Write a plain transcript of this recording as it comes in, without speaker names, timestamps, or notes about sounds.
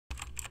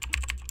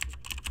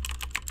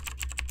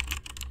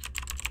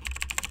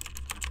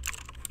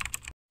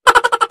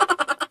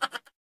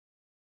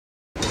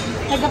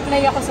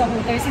nag-apply ako sa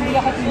Hooters, hindi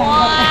ako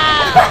tinanggap.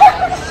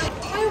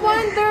 I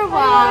wonder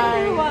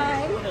why.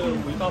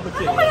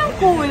 Ano kayang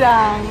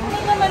kulang?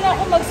 Hindi naman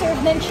ako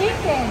mag-serve ng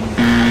chicken.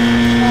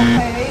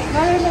 Okay.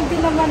 Marunong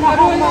din naman ako.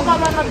 Marunong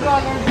ka man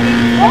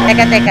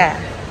mag-rollerblade. Teka.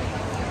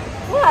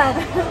 What?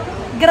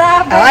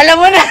 Grabe. Oh, alam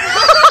mo na.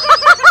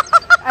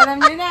 Alam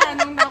niyo na,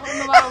 anong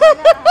nawawala.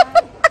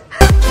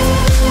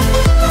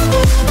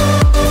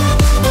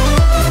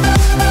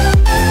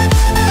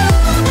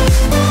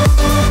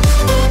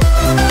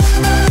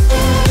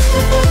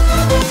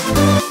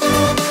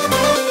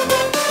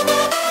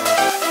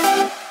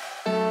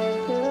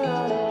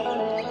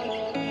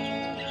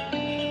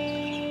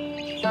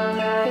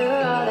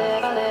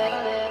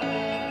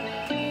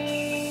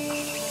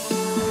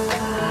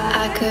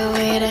 I could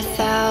wait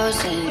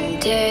 1,000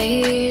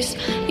 days.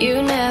 You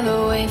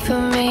never wait for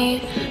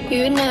me.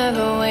 You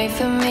never wait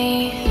for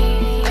me.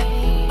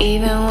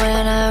 Even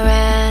when I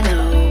ran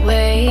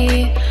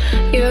away,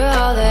 you're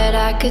all that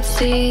I could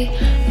see.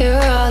 You're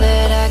all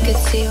that I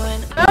could see when.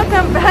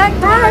 Welcome back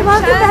to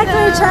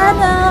our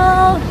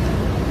channel.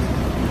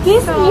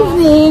 This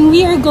evening,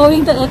 we are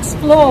going to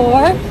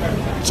explore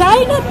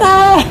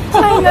Chinatown.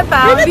 We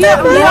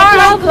are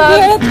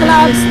at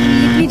Club Street.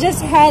 We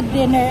just had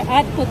dinner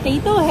at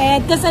Potato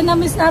Head kasi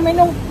na-miss namin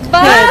nung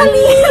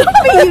Bali.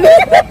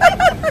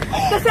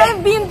 Kasi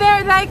I've been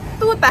there like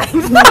 2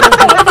 times.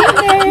 I've been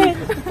there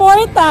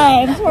 4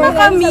 times.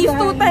 Naka-miss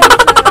 2 times.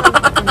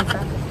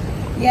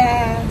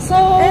 Yeah. So,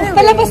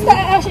 palabas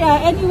na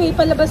siya. Anyway,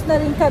 palabas na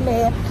rin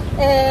kami.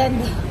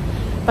 And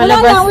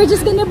wala na, we're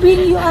just gonna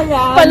bring you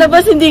around.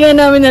 Palabas, hindi nga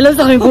namin alam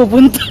sa kami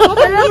pupunta.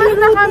 Palabas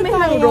na kami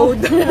ng road.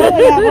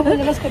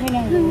 Palabas kami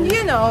ng road.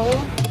 You know.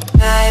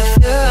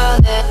 You're all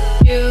that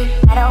you.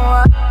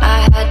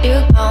 I had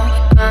you gone.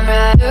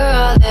 You're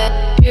all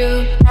that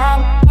you. You're all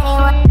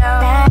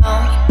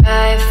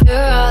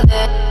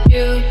that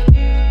you.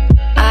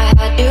 I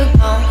had you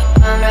gone.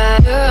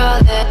 You're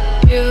all that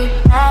you.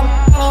 You're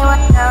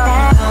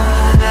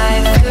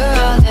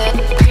all that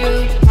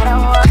you.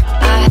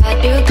 I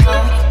had you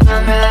gone.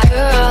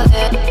 You're all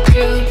that you.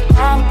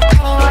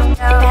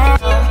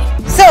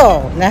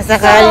 So, nasa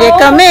kalye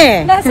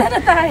kami. Nasa na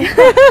tayo?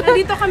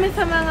 Nandito kami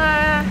sa mga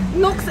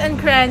nooks and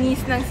crannies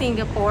ng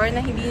Singapore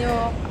na hindi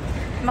nyo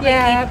makikita.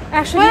 Yeah,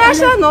 actually, wala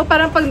siya, no?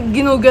 Parang pag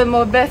ginugol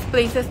mo, best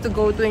places to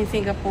go to in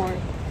Singapore.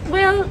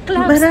 Well,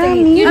 Club Marami.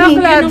 Street. Yun Ah,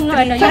 yung Club yung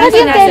Street. ano, Saka yung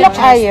yung Telok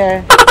Ayer.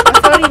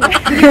 Sorry na.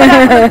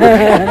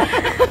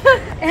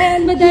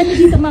 And madami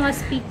dito mga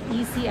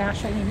speakeasy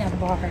actually na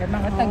bar.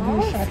 Mga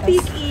tagusya.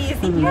 Speak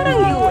easy. Parang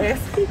US.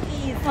 Speak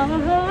easy.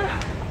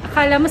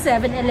 Akala mo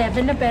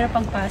 7-Eleven na pero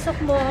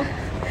pagpasok mo,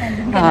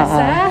 nandun ka na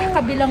sa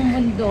kabilang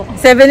mundo.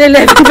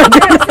 7-Eleven pa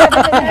din.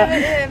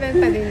 7-Eleven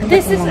pa din.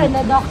 This is a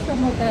Doctor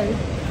Hotel.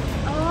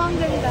 Oh, ang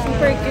ganda.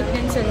 Super cute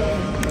din sa loob.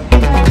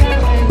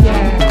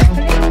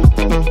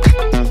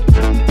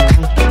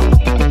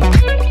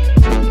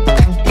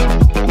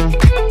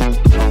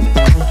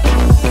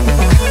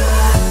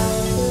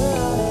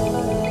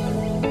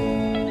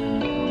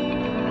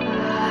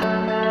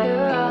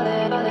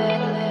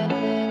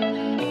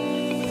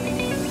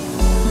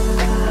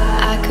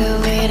 I could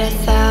wait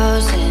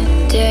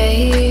 1,000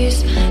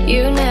 days.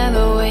 You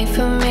never wait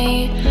for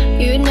me.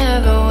 You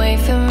never wait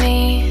for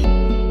me.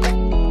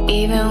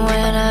 Even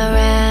when I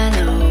ran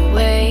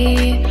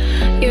away,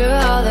 you're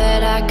all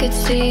that I could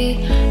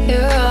see.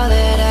 You're all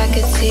that I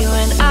could see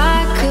when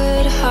I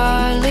could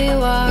hardly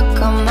walk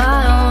on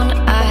my own.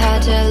 I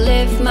had to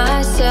lift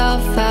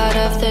myself out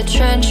of the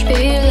trench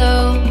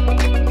below.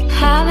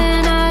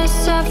 Haven't I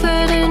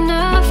suffered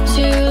enough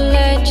to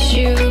let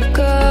you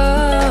go?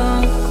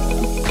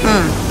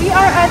 We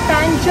are at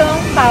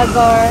Tanjong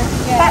Pagar.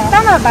 Yeah.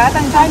 Tama ba?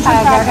 Tanjong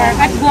Pagar.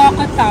 At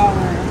Guoco Tower.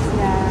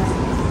 Yeah.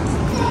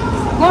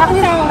 Guoco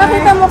Tower.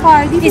 Pakita mo,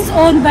 Cardi. Is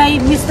owned by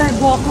Mr.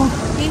 Guoco.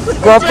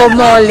 Gopo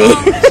Molly.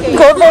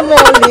 Gopo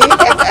Molly.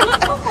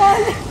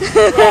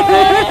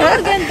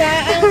 Ang ganda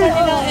ang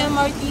kanilang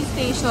MRT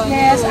station.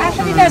 Yes,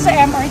 actually nasa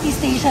MRT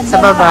station. Sa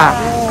baba.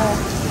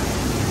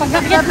 Pag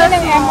nakit mo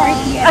ng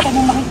MRT, ito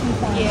mo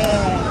makikita.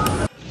 Yeah.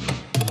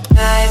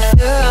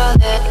 You're all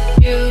that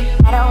you.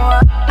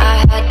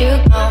 I had you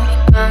gone.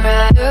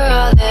 You're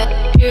all that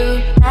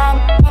you. You're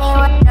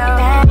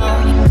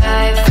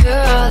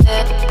all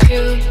that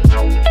you.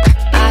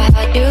 I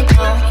had you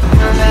gone.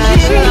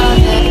 You're all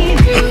that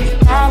you.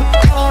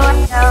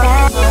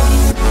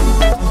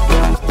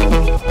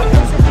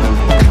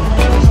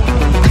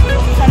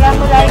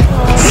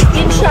 Assalamualaikum.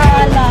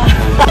 Inshallah.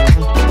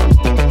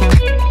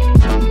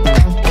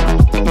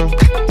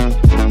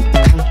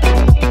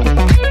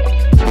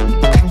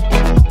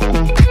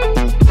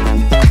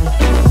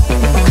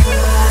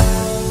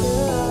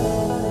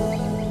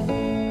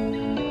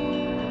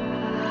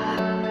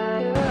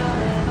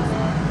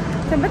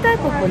 Saan ba tayo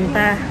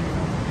pupunta?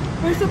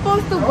 We're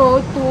supposed to go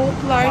to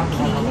Clark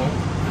Key.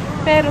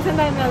 Pero saan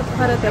tayo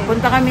nakarating?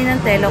 Punta kami ng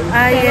Telok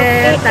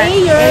Ayer.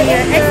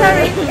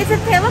 Sorry. It's a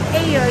Telok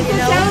Ayer, you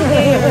know?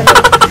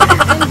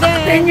 And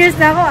then, 10 years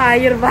na ako,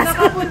 Ayer ba?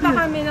 nakapunta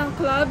kami ng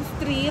Club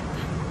Street.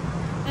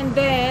 And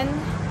then,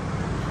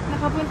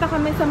 Nakapunta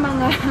kami sa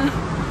mga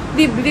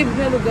liblib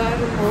na lugar.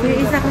 Oh,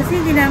 yung isa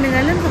kasi hindi namin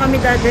alam kung kami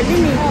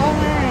dadalhin eh. Oo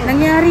nga eh.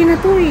 Nangyari na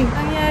to eh.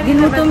 Nangyari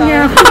Ginutom na ba to? niya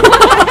ako.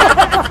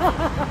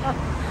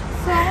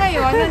 So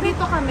ngayon,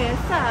 nandito kami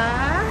sa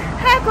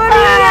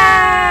Korea!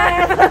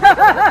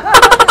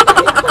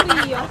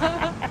 Korea!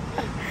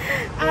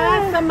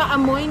 Sa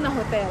maamoy na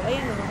hotel.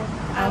 Ayan o.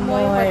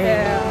 Amoy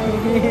Hotel.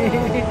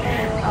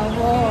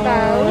 Amoy.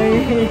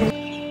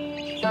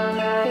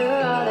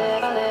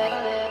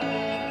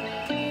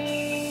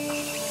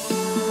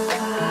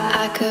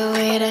 I could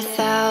wait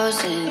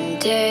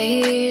 1,000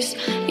 days.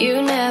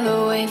 You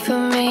never wait for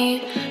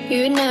me.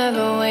 You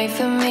never wait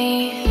for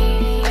me.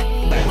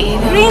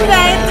 Green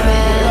light!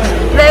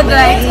 Red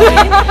light!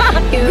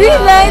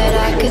 Green light!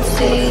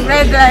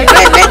 Red light!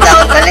 Red light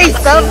ako sa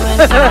stop!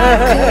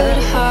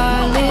 Could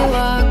hardly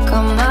walk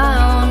on my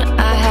own.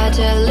 I had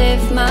to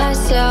lift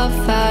myself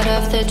out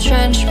of the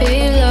trench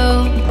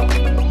below.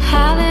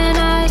 Haven't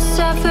I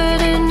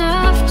suffered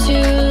enough to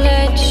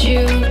let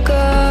you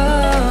go?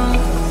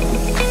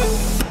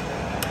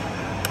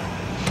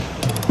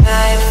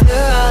 Right for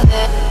all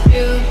that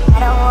you,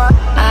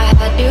 I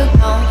had you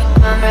gone.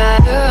 I'm right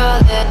for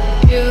all that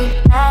you,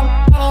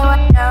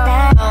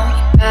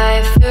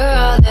 right for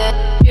all that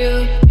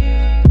you,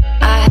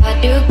 I had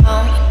you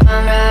gone.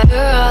 I'm right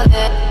for all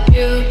that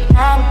you,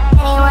 right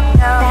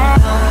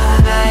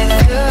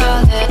for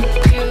all that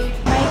you.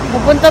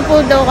 Pupunta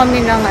po daw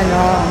kami ng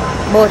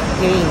boat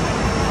quay.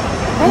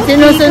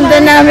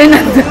 Sinusundan namin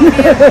ng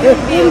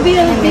Yung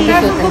building.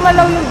 Kaso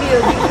gumalaw yung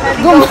building.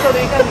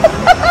 Naligaw-tuloy kami.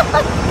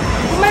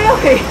 Gumalaw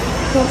eh.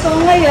 So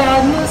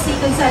ngayon, we'll see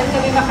kung saan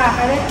kami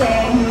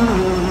makakarating.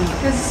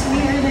 Because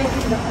we are like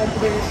in the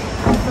others.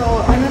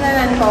 So, ano na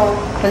lang to?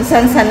 kung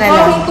saan na lang.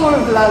 Walking tour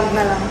vlog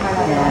na lang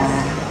pala.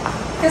 Yeah.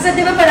 Kasi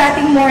di ba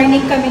parating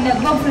morning kami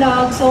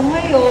nag-vlog. So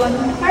ngayon,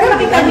 para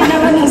makita niyo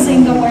naman ng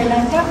Singapore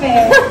lang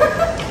kami.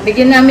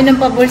 Bigyan namin ng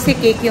pabor si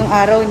Cake yung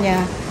araw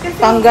niya.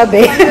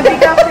 Panggabi. Paggabi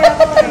kasi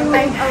ako yung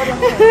night out ako.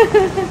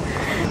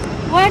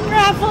 One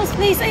Raffles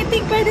Place. I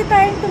think pwede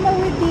tayong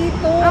tumawid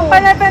dito. Ang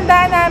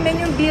palatandaan namin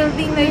yung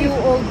building na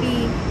UOB.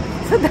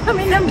 Sa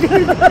dami ng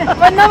building.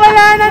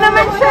 Nawala na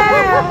naman siya.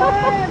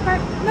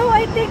 No,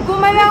 I think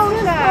Gumalaw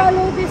let's just siya.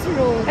 follow this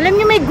road. Alam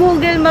niyo may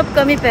Google Map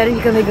kami pero hindi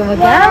kami Hindi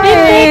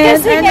gumagamit.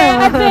 kasi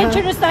nga,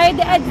 adventurous tayo.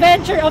 The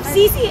adventure of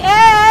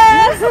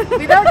CCS!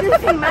 Without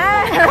using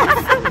mask.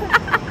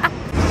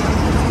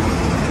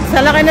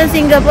 Sa laki ng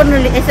Singapore,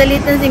 sa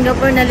liit ng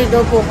Singapore, naligaw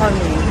po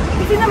kami.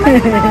 Hindi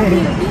naman yung mga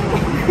building.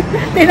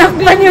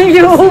 Tinakpan yung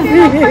UOB.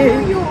 Tinakpan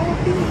yung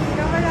UOB.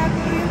 Nawala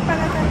ko yung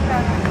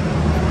palatandaan.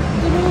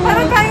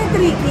 Parang tayong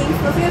 3 kings.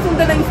 Kasi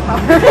nasundan lang yung star.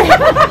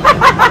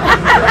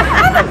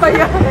 Ano ba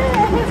yan?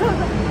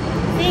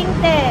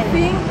 Singtel.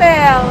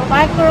 Singtel.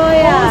 Park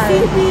Royal.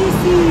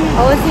 OCBC.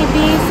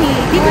 OCBC.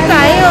 Dito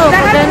tayo.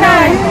 Lahat na.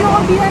 Pagdanan. Yung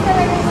UOB na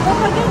talaga.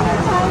 Kapag ganyan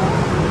tayo.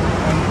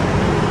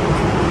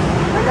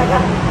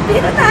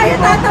 Dito tayo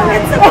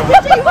tatawid sa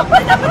pagkachiwa ko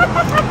naman.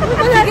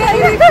 Talaga,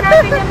 i-reach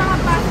natin yung mga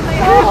pass na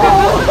yun.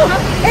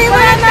 Eh,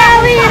 wala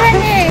tawiran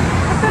eh.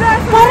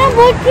 Parang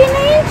vodka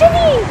na yun dyan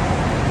eh.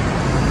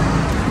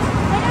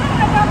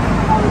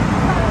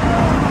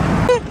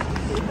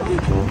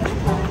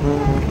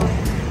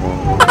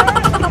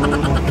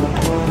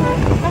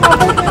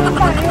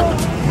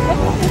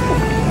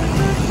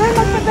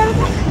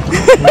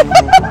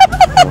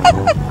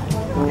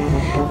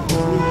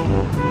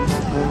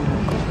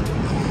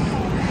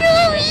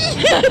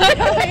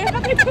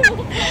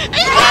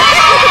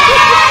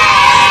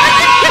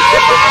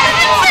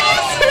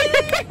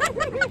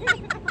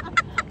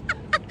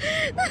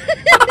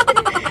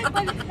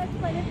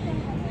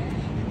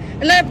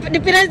 Wala,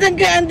 pinalitan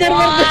ka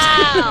underwear ko.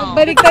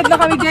 Baliktad na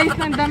kami guys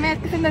ng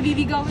damit kasi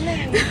naliligaw na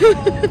eh.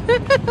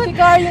 Si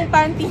Carl yung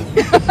panty.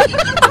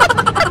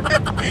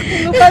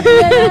 Lupad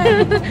niya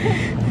na.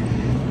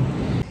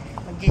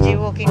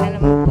 Mag-jaywalking na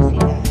naman po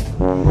sila.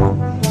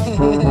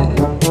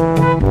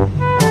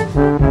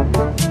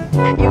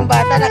 Yung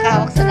bata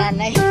nakahawak sa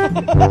nanay.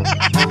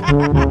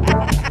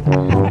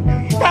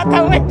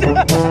 Tatawid.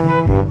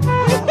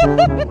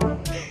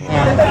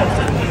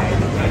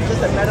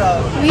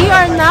 We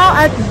are now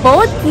at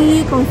Boat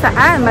Quay kung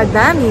saan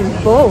madaming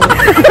boat.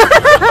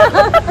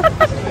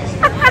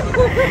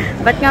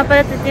 Ba't nga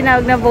pala ito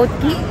tinawag na boat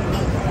quay?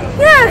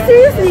 Yeah,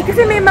 seriously.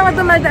 Kasi may mga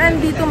dumadaan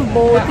ditong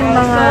boat. Yung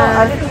mga...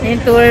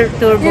 Yung tour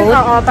Yung, boat?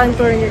 oo, pang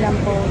tour nilang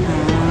boat.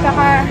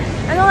 Tsaka,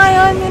 ano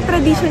ngayon yung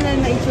traditional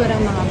na itsura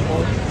ng mga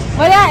boat?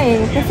 Wala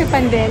eh. Kasi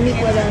pandemic,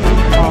 wala na.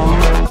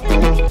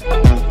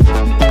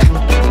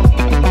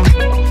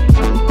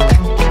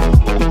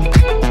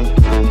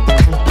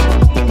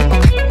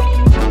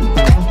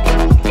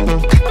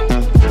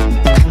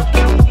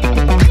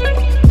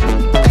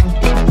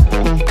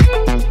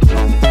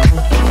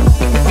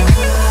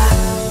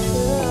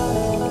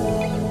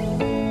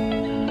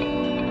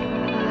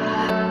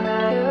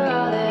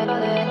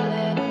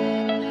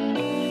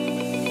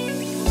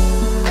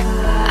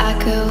 I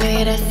could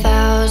wait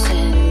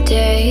 1,000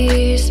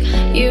 days.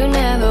 You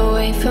never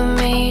wait for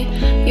me.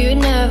 You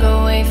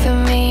never wait for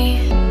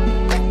me.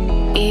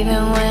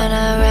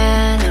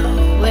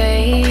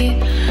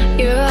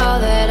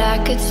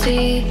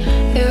 see.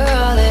 You're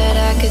all that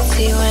I could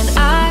see when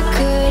I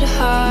could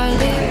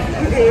hardly.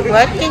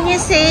 What can you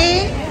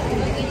say?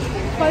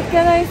 What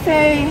can I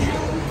say?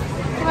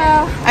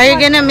 Well, Are you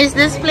gonna miss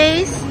this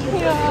place?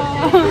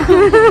 yeah.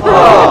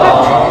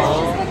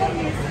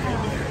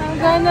 I'm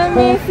gonna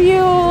miss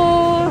you.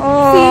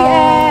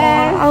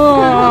 CS.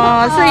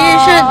 Oh, so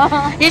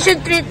you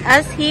should treat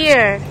us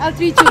here. I'll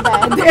treat you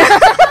bad.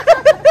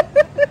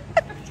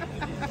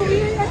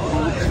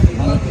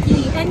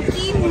 And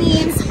key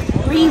means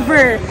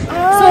river.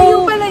 So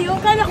yung pala yun,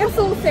 kala ko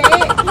susi.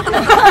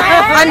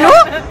 Ano?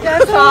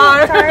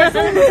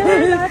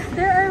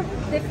 There are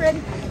different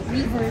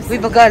rivers. Uy,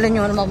 bagalan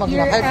nyo naman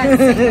maglakad.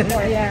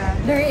 Yeah.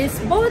 There is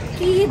Boat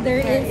Key, there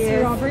is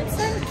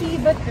Robertson Key,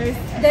 but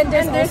then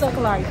there's also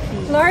Clark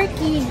Key. Clark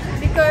Key.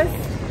 Because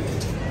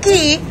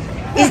Key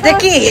is the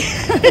key.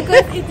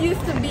 it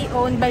used to be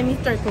owned by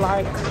Mr.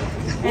 Clark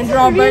and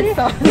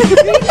Robertson.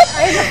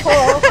 I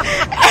know.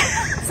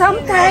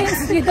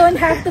 Sometimes you don't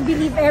have to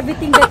believe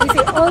everything that we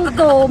say.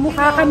 Although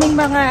mukha kaming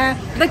mga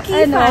The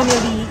Key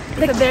family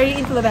is a very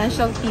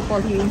influential people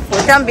here in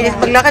Fort. Ang bilis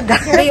maglakad.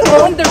 They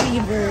own the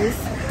rivers.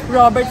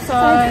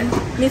 Robertson,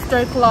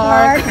 Mr.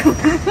 Clark,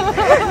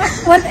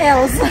 What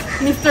else?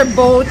 Mr.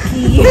 Boat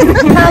Key.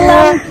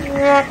 Kalang.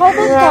 How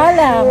about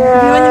Kalang?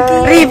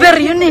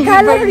 River yun eh.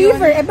 Kalang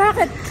River. Eh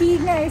bakit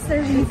Key nga is the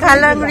river?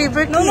 Kalang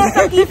River Key. No,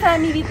 sa Key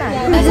family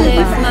tayo. I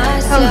lift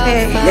myself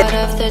out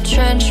of the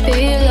trench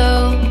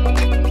below.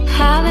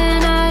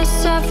 Haven't I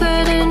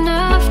suffered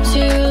enough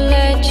to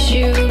let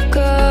you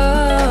go?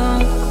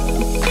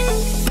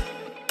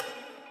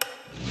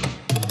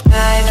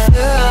 Right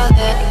for all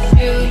that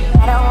you,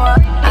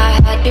 I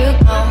had to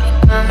come.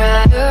 I'm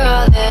right for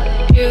all that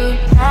you,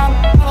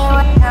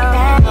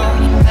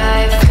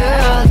 right for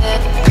all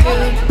that you,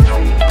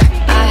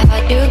 I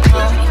had to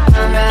come.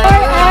 I'm right Or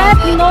for all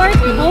at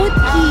North Boat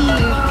Key.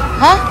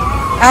 Ha?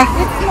 Ah.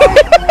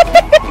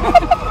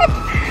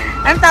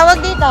 Ang tawag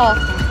dito?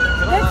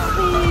 That's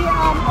the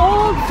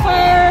old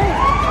fire.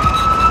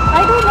 I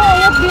don't know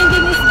what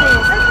building is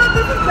this. I thought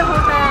this is the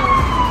hotel.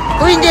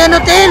 Uy, hindi yan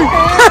hotel.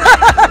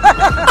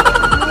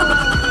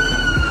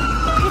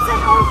 It's an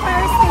old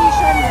fire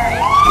station,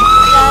 right?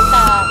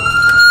 Yata.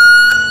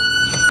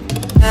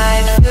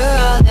 right for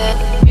all that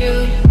you,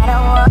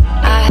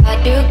 I had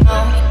to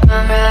come.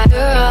 I'm right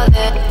for all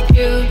that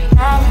you.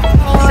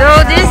 So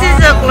this is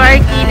a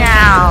Clark Key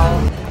now.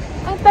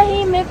 Ang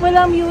tahimik,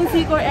 walang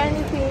music or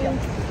anything.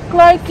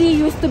 Clark Key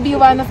used to be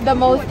one of the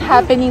most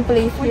happening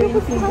place here in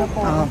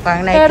Singapore. Oh, pang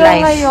Pero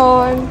nightlife.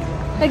 ngayon,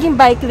 naging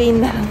bike lane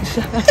na lang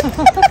siya.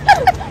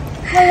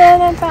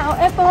 Wala ng tao.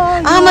 Eto,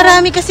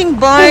 Marami kasing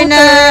bar na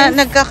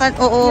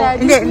Oo, Yeah,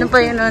 hindi, ano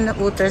pa yun,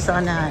 Uther sa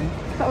unahan.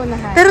 sa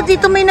unahan. Pero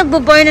dito may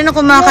nagbabar na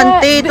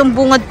kumakante, Yeah, itong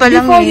bungad pa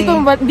lang Before eh. dito,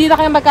 di na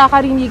kayo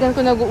magkakarinigan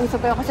kung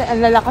nag-uusap kayo kasi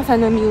ang lalakasan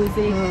ng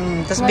music.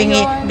 Tapos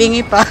Ngayon-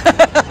 bingi pa.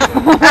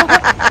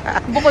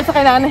 Bukod sa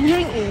kailangan ng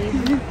hearing aid.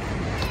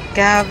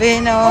 Grabe,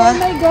 no? Oh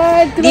my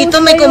God. close Dito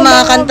may na yung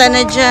kumakanta mga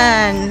na bar.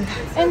 dyan.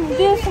 And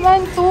this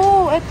one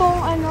too. Itong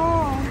ano.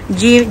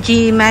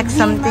 G-Max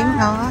something,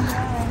 oh.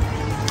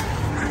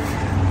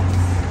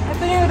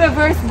 Ito yung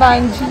reverse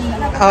bungee.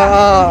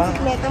 Oo.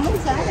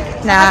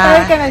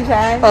 Nakatry ka na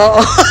dyan?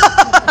 Oo.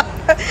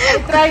 I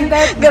tried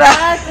that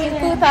back in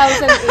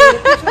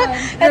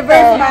 2008.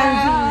 Reverse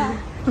bungee.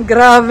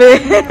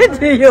 Grabe.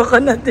 Diyo ka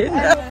na din.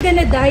 I'm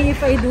gonna die if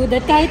I do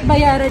that. Kahit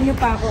bayaran niyo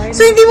pa ako.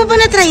 So, hindi mo pa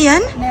na-try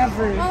yan?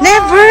 Never.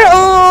 Never?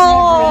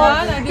 Oh.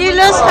 You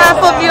lost half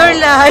of your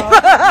life.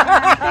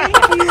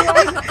 Thank you.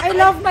 I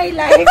love my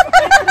life.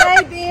 I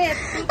tried it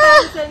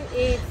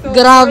 2008. So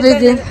Grabe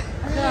din.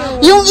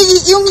 Yung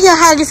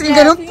ihahagis ka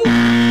gano'n?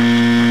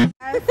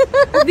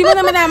 Hindi mo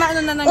naman naman ano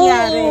na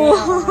nangyari.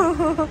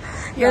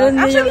 Ganun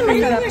din yung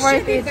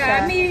Worth it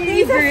siya. May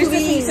reverse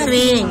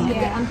swing.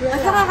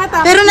 At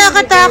nakakatakot. Pero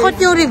nakatakot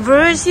yung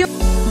reverse. Yung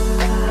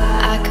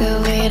I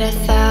could wait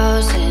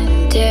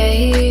 1,000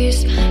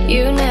 days.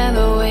 You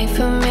never wait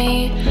for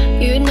me.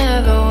 You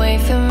never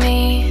wait for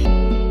me.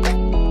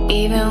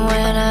 Even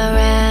when I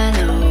ran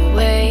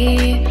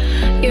away,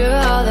 you're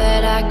all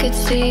that I could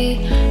see.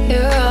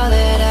 You're all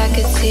that I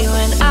could see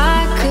when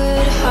I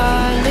could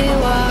hardly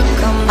walk.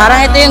 parang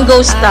ito yung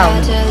ghost I town.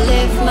 had to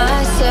lift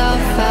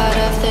myself out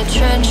of the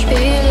trench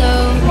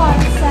below.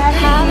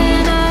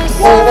 Haven't I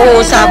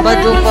Oo,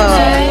 Sabado pa.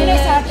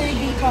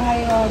 Saturday pa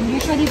ngayon.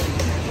 Usually,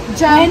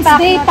 Jam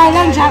Wednesday pack na pa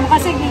lang tayo. jam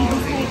kasi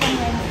ladies night ang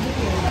Wednesday.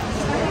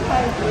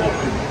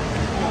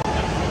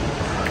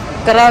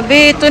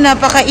 Grabe, ito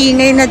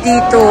napakaingay na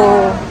dito.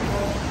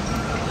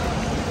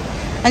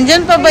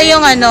 Andyan pa ba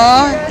yung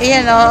ano?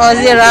 Ayan o,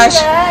 si Rush.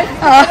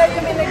 Oh.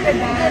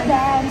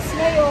 Dance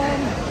ngayon.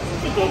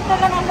 Si Kate na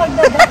lang ang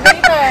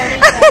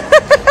magdadance.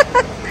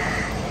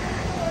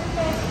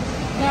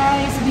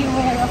 Guys,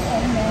 beware of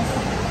illness.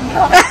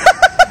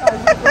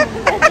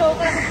 Joke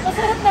lang.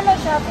 Masarap naman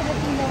siya,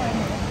 Filipino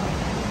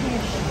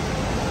dish.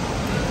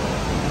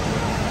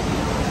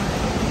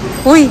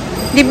 Uy,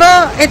 di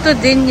ba ito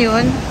din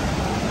yun?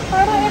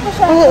 Parang ito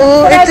siya. Oo,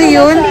 Sarado ito na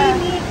yun. siya.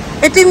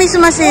 Ito yung may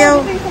sumasayaw.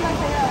 Ito yung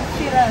sumasayaw.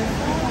 Shiraz.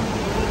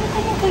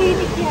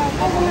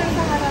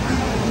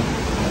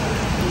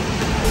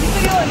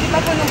 di ba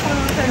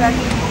punong-puno sa lahat?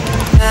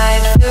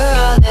 After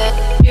all that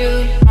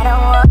you,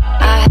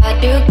 I had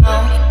to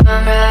come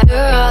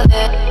after all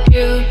that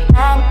you,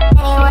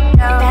 after all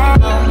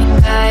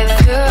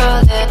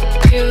that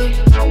you,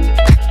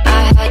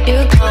 I had to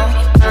come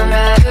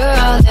after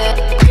all that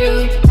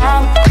you.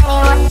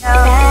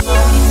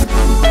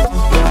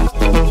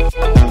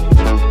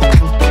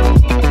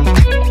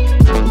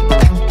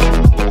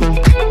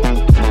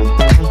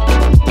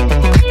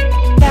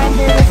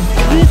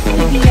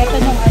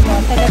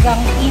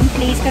 Talagang in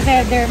place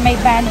kasi may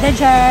banda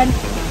dyan.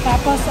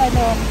 Tapos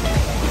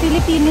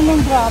Filipino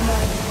ng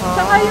drummer.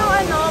 Saka yung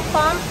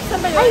pump.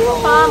 Saan ba yun? Ay,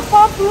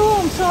 pump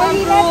room.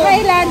 Sorry, not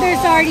Highlander,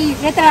 sorry.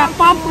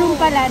 Pump room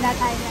pala, not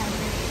Highlander.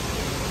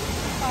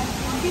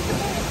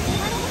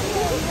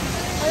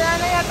 Wala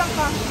na yatang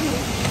pump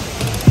room.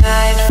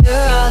 After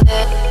all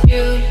that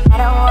you,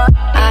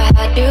 I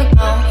had to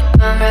come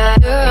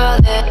after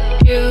all that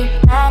you,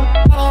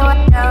 after all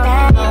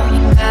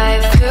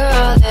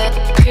that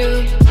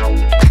you,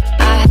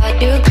 I had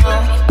to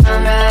come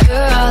after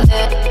all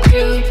that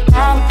you.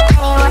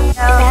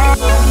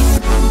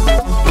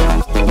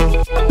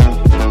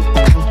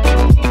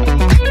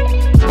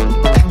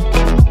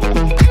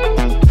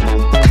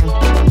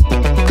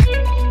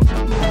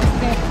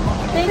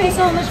 Thank you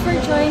so much for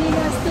joining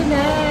us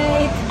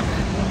tonight.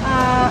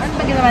 Ano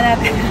ba ginawa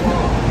natin?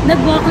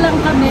 Nag-walk lang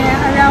kami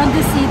around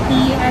the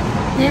city at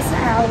this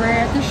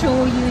hour to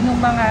show you nung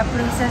mga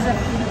places of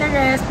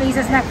interest,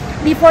 places na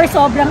before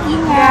sobrang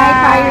ingay,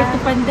 prior to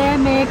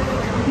pandemic.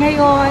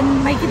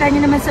 Ngayon, may kita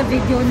nyo naman sa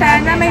video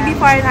namin. Sana may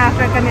before and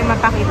after kami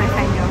mapakita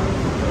sa inyo.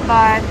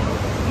 But,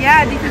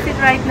 yeah, this is it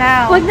right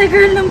now. Huwag na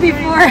girl nung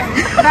before.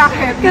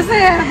 Bakit? Kasi,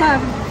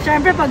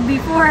 syempre pag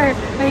before,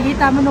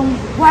 makikita mo nung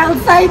wild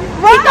side.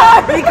 May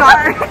car!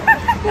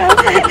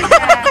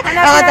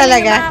 Ako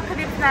talaga. Yung mga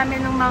clips namin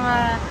ng mga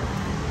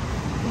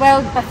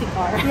wild pa si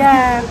car.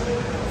 Yeah.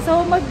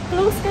 So,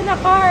 mag-close ka na,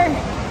 car.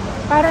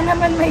 Para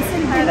naman may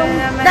silbi nung...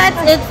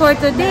 That's it for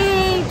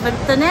today. For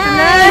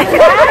tonight.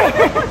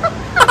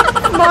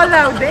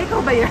 Molaw day,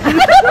 ikaw ba yan?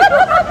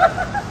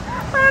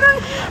 Parang...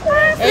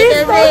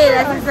 kasi,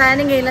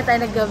 nasasanin ngayon na tayo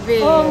naggabi.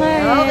 Oo nga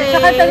eh. Okay.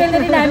 Saka tagal na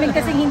rin namin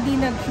kasi hindi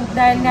nag-shoot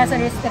dahil nga sa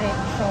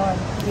restriction.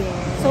 Yeah.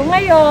 So,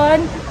 ngayon,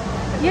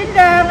 yun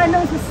lang.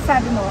 Anong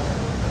masasabi mo?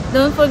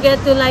 Don't forget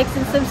to like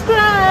and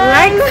subscribe.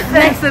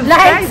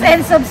 Likes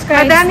and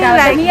subscribe. Madaming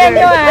Damihan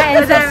nyo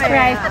and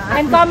subscribe.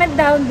 And comment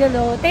down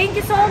below. Thank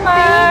you so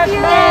much. Thank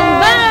you.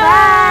 And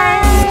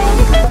bye.